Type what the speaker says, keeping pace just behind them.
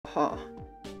Ha.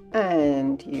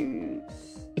 And use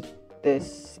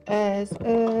this as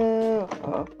a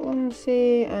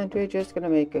Fonzie, and we're just gonna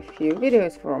make a few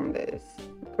videos from this.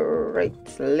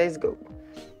 Great, let's go.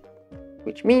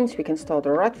 Which means we can start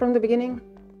right from the beginning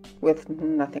with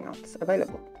nothing else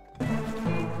available.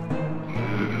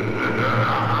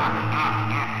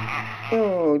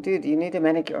 Oh, dude, you need a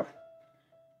manicure.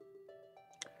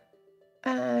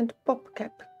 And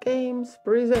PopCap Games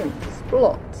presents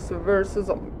Plants vs.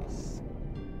 Zombies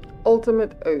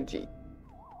Ultimate OG.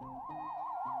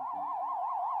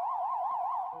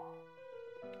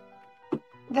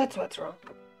 That's what's wrong.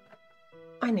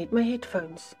 I need my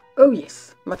headphones. Oh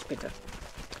yes, much better.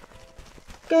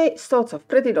 Okay, starts off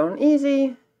pretty darn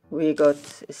easy. We got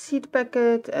a seed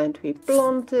packet and we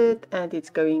plant it and it's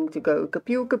going to go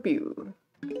kapew kapew.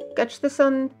 Catch the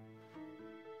sun.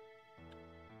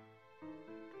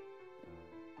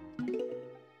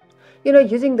 You know,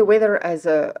 using the weather as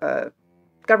a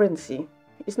currency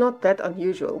is not that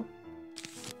unusual.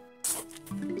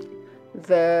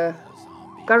 The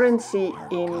currency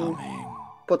in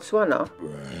Botswana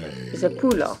is a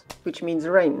pula, which means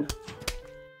rain.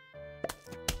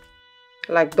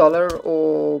 Like dollar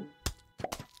or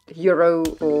euro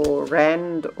or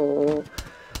rand or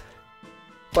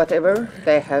whatever,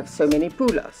 they have so many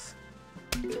pulas.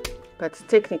 But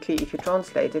technically, if you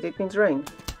translate it, it means rain.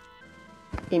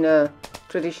 In a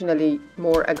traditionally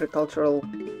more agricultural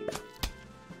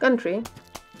country,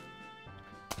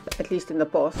 at least in the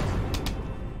past.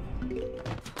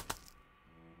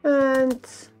 And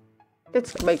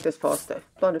let's make this faster.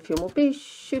 Plant a few more pea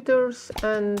shooters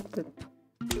and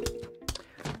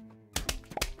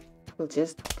we'll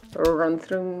just run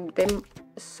through them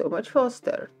so much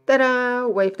faster. Ta-da!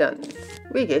 Wave done.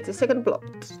 We get a second plot.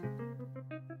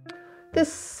 The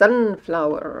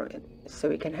sunflower, so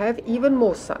we can have even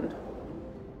more sun.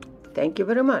 Thank you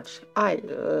very much. I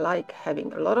like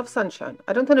having a lot of sunshine.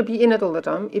 I don't want to be in it all the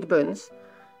time. It burns.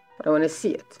 But I want to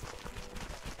see it.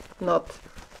 Not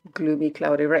gloomy,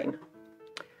 cloudy rain.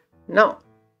 Now,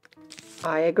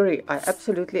 I agree. I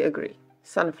absolutely agree.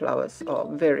 Sunflowers are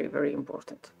very, very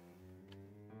important.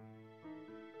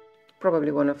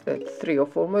 Probably one of the 3 or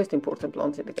 4 most important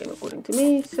plants in the game, according to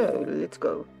me. So let's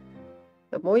go.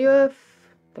 The more you have,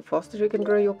 the faster you can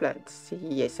grow your plants.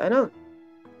 Yes, I know.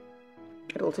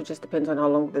 It also just depends on how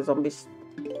long the zombies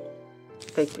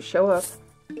take to show up.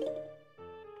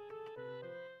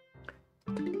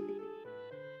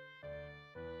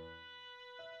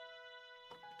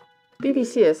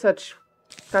 BBC is such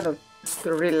kind of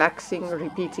relaxing,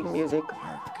 repeating music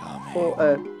for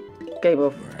a game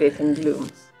of death and gloom.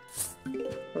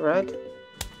 Right?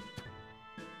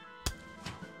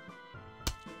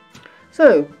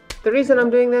 So, the reason I'm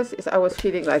doing this is I was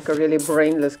feeling like a really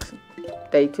brainless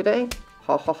day today.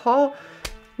 Ha ha ha.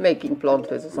 Making Plant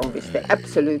vs. Zombies the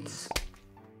absolute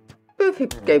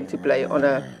perfect game to play on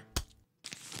a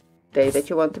day that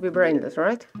you want to be brainless,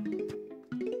 right?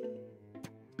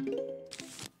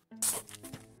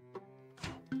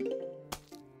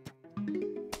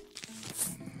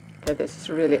 Okay, this is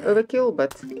really overkill,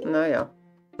 but no, yeah.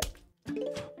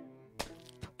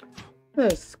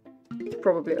 There's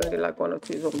probably only like 1 or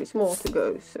 2 zombies more to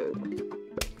go, so.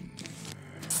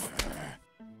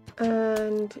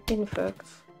 And in fact,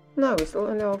 no, we're still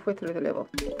only halfway through the level.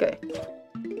 Okay.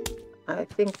 I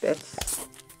think that's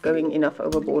going enough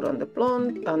overboard on the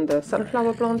plant, on the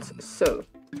sunflower plants, so.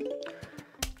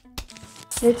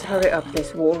 Let's hurry up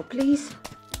this wall, please.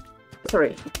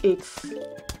 Sorry, it's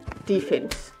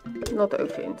defense, not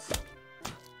offense.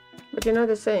 But you know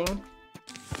the saying,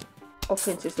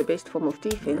 offense is the best form of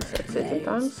defense at certain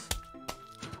times.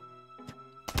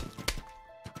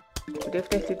 We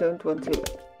definitely don't want to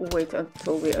wait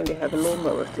until we only have a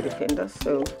lawnmower to defend us,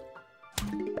 so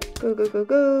go, go, go,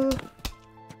 go.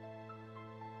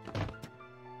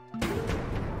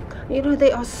 You know,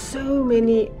 there are so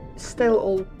many stale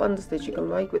old puns that you can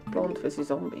make with Plant vs.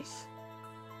 Zombies.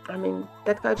 I mean,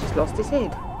 that guy just lost his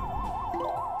head.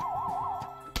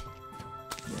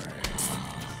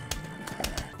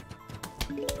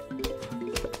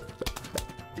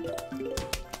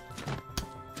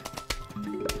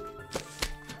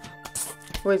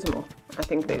 Where's more? I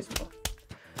think there's more.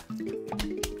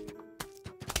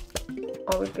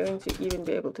 Are we going to even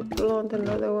be able to plant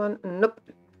another one? Nope.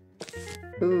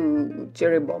 Ooh,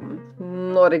 cherry bomb.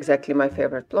 Not exactly my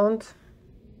favorite plant.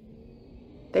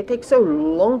 They take so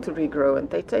long to regrow and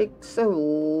they take so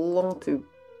long to...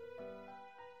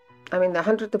 I mean,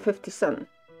 150 sun.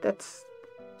 That's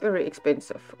very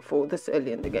expensive for this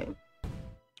early in the game.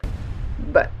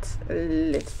 But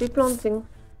let's be planting.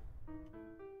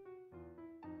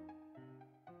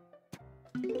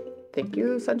 Thank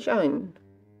you, sunshine.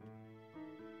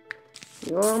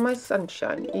 You are my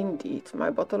sunshine, indeed. My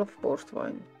bottle of port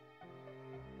wine.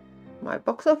 My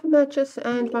box of matches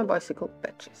and my bicycle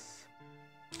patches.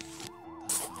 The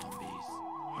zombies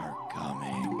are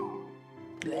coming.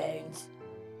 Planes.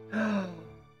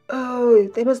 Oh,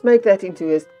 they must make that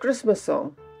into a Christmas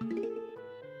song.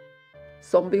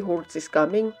 Zombie hordes is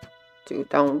coming to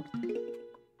town.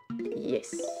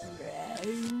 Yes.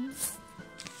 Brains.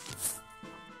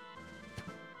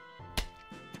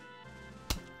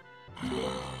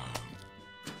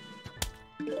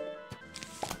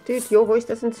 Dude, your voice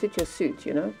doesn't suit your suit,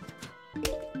 you know?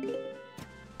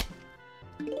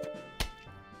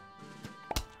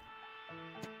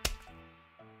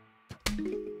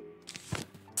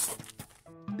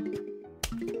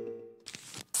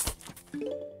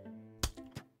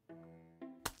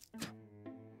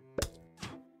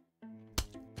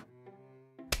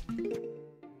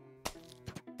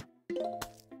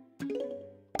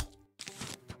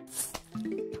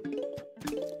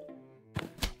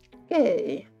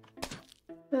 Okay.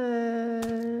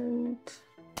 And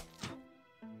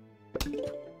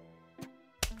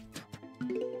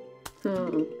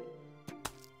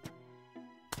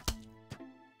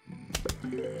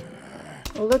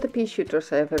although the pea shooters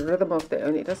have a rhythm of their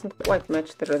own, it doesn't quite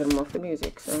match the rhythm of the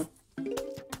music, so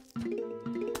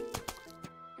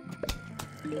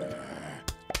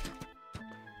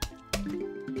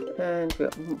and we're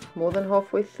more than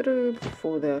halfway through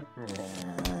before the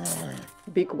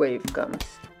big wave comes.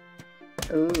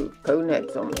 Oh,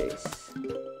 gonad zombies.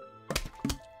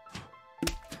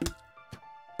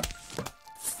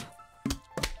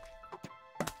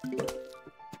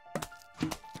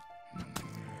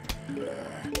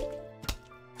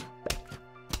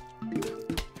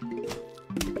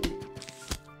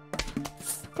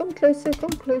 Come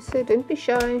closer, don't be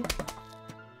shy.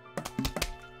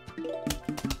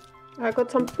 I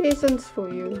got some presents for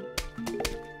you.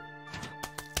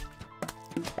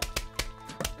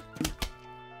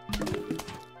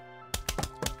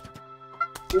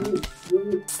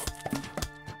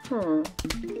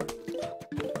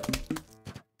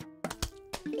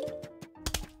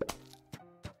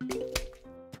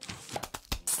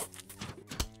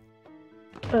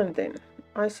 And then,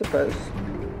 I suppose,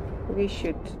 we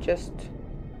should just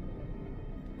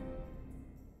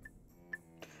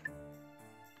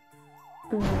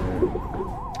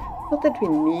not that we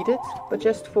need it, but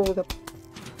just for the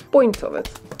point of it,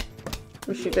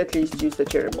 we should at least use the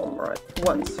cherry bomb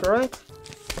once, right?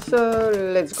 So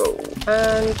let's go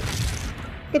and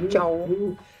get ciao.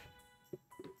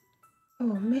 Oh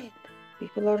man,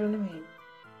 people are annoying.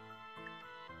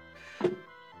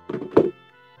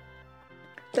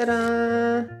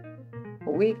 Ta-da!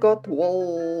 We got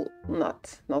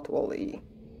Walnut, not Wally.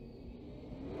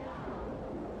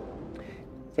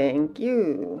 Thank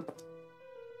you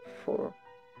for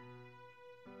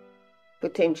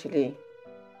potentially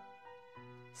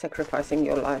sacrificing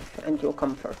your life and your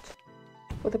comfort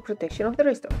for the protection of the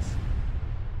rest of us.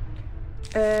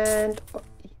 And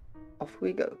off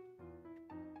we go.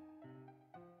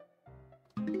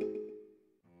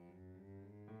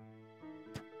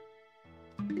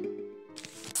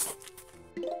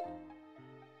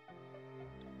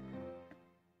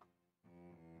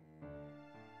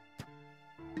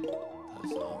 The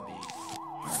zombies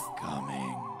are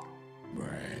coming.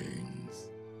 Brains.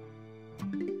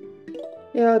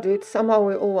 Yeah, dude, somehow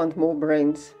we all want more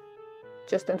brains.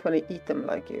 Just don't want to eat them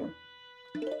like you.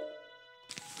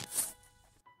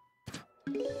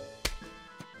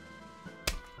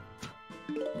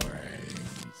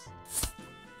 Brains.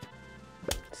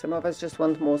 Some of us just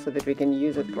want more so that we can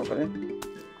use it properly.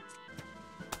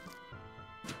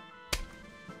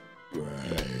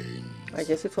 Brains. I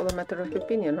guess it's all a matter of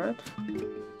opinion, right?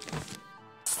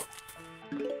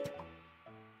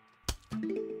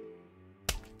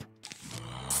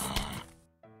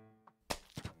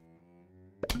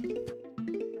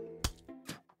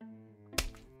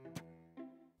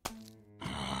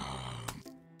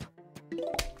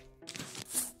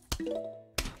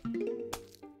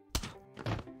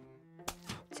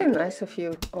 So nice of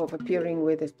you of appearing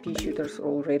where the pea shooters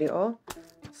already are,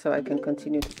 so I can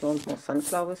continue to plant more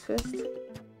sunflowers first.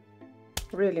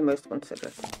 Really most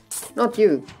considerate. Not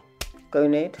you,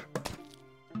 gonad.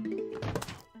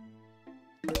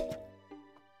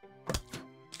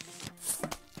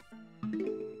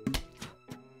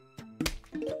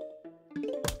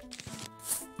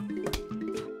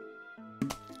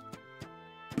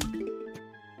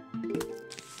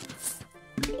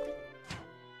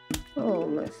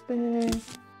 Almost there.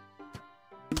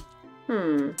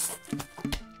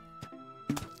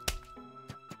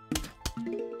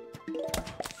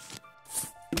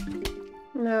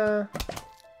 No,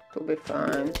 it'll be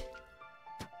fine.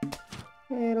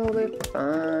 It'll be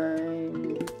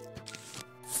fine.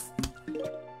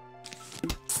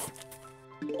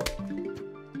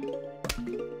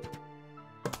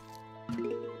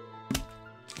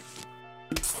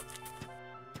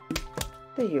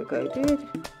 There you go, dude.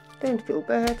 Don't feel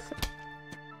bad.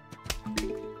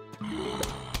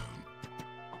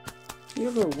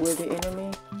 You're a worthy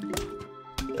enemy.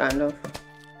 Kind of.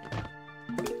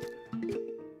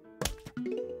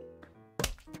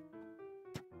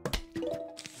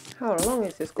 How long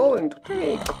is this going to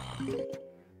take?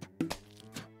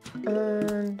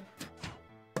 And...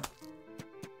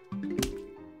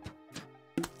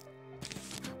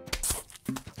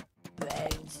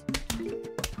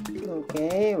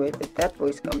 okay, where did that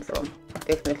voice come from?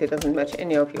 Definitely doesn't match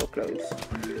any of your clothes.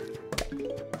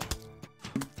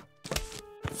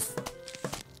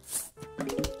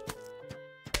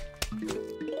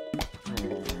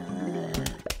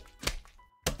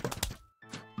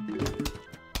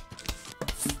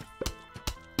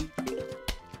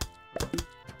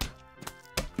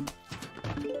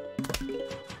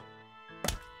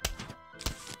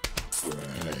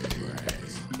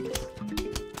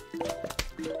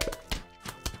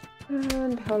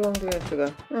 And how long do we have to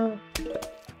go? Oh,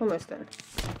 almost done.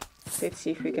 Let's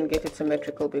see if we can get it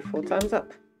symmetrical before time's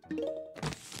up.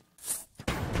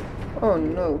 Oh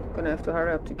no, gonna have to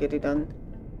hurry up to get it done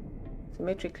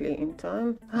symmetrically in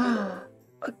time. I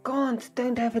can't,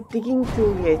 don't have a digging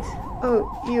tool yet. Oh,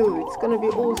 ew, it's gonna be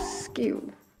all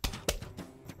skewed.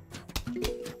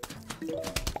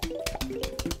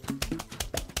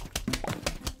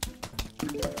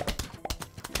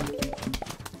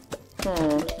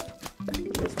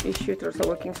 These shooters are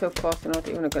working so fast, they're not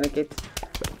even gonna get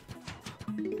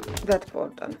that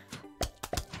part done.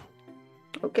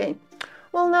 Okay,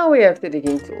 well now we have the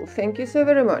digging tool. Thank you so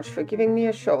very much for giving me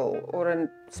a shovel or a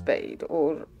spade,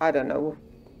 or I don't know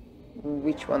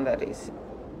which one that is.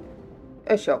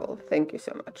 A shovel, thank you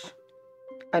so much.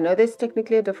 I know there's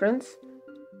technically a difference.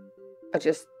 I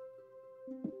just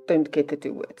don't get the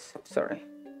two words, sorry.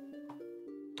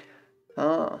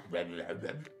 Ah.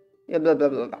 Yeah, blah blah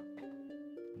blah blah.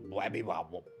 Wabby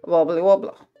wobble. Wobbly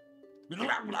wobbler.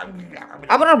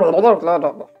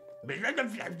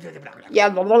 Yeah,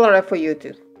 blah blah blah for you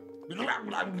too.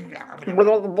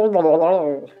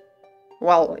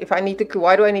 Well, if I need to,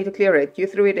 why do I need to clear it? You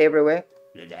threw it everywhere.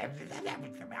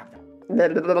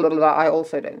 I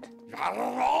also don't.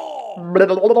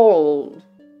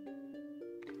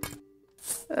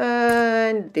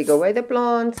 And dig away the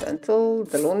plants until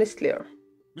the lawn is clear.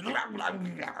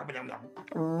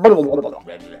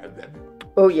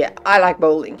 Oh yeah, I like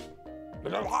bowling.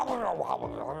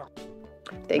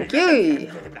 Thank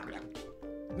you.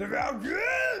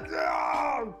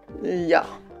 Yeah,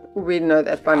 we know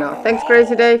that by now. Thanks,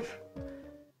 Crazy Dave.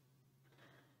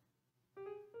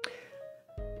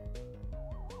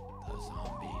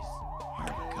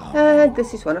 And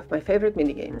this is one of my favorite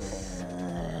minigames,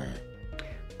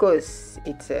 because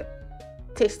it's a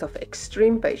test of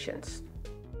extreme patience.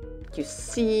 You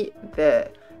see the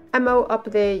ammo up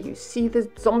there, you see the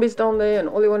zombies down there, and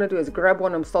all you want to do is grab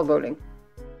one and start bowling.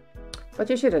 But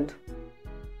you shouldn't,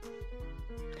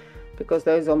 because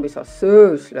those zombies are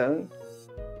so slow.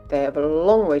 They have a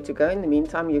long way to go. In the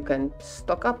meantime, you can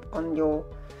stock up on your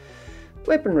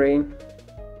weaponry.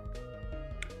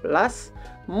 Plus,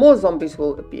 more zombies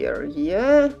will appear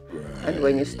here, and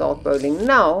when you start bowling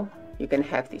now, you can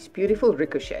have these beautiful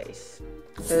ricochets.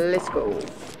 Let's go.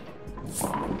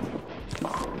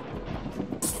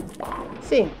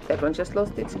 See, that one just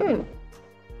lost its spoon.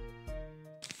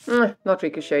 Not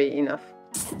ricochet enough.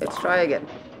 Let's try again.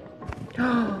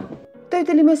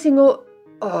 Totally missing all...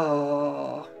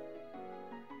 oh.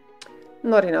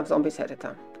 Not enough zombies at a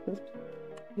time.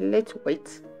 Let's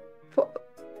wait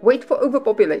for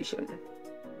overpopulation.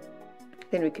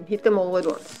 Then we can hit them all at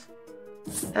once.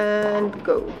 And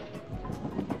go.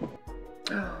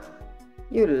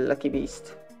 You lucky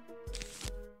beast.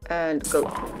 And go.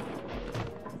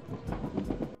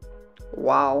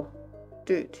 Wow.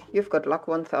 Dude, you've got luck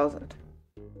 1000.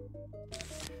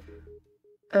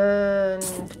 And...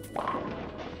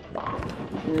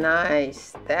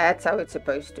 nice. That's how it's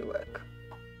supposed to work.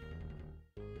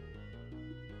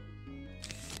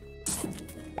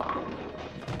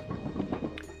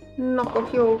 Knock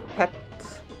off your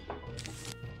hats.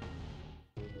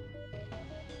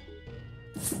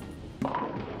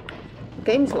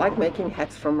 Games like making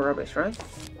hats from rubbish, right?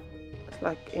 It's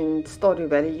like in Stardew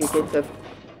Valley, you get the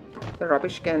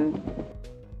rubbish can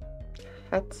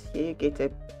hat. Here you get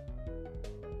a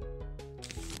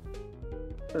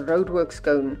roadworks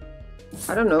cone.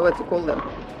 I don't know what to call them.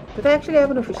 Do they actually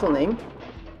have an official name?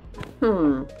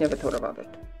 Never thought about it.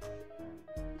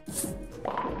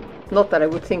 Not that I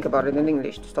would think about it in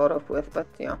English to start off with, but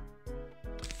yeah.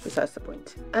 Besides the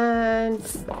point. And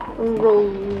roll.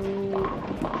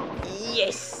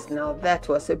 Yes! Now that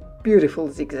was a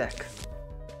beautiful zigzag.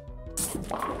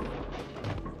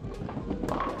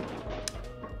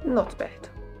 Not bad.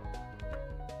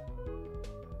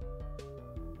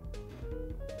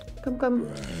 Come.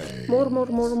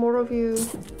 More of you.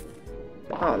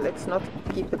 Oh, let's not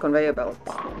keep the conveyor belt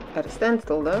at a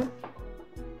standstill though.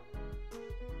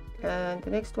 And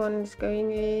the next one is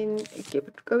going in. Keep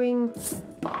it going.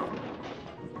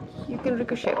 You can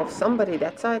ricochet off somebody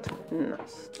that side.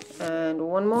 Nice. And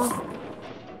one more.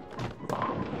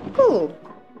 Cool.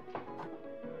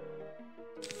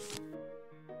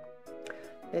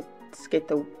 Let's get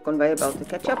the conveyor belt to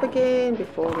catch up again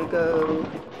before we go.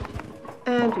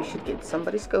 And we should get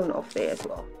somebody's cone off there as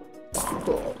well.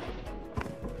 Cool.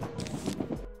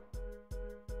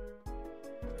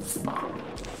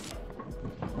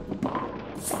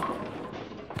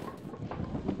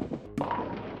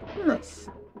 Nice.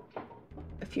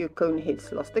 A few cone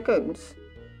hits lost the cones.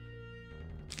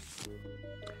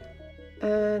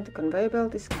 And the conveyor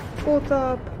belt is caught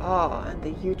up. And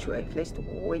the huge wave. Let's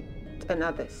wait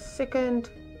another second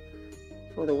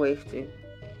for the wave to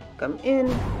come in.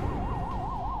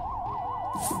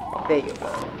 There you go.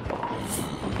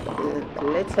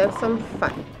 Let's have some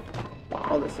fun.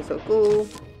 Oh, this is so cool.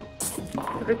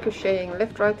 Ricocheting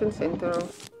left, right, and center.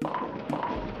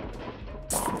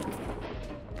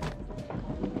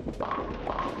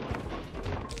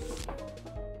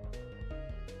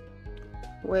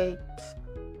 Wait.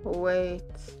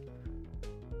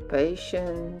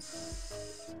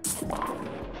 Patience.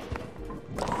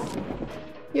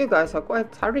 You guys are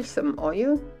quite hurriesome, are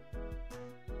you?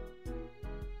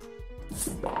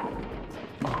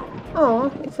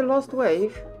 Oh, it's a lost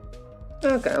wave.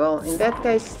 Okay, well, in that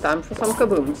case, time for some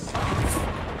kabooms.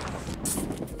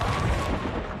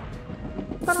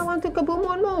 But I want to kaboom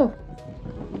one more.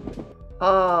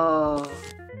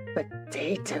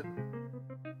 Potato.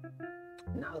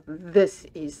 Now this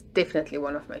is definitely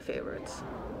one of my favorites.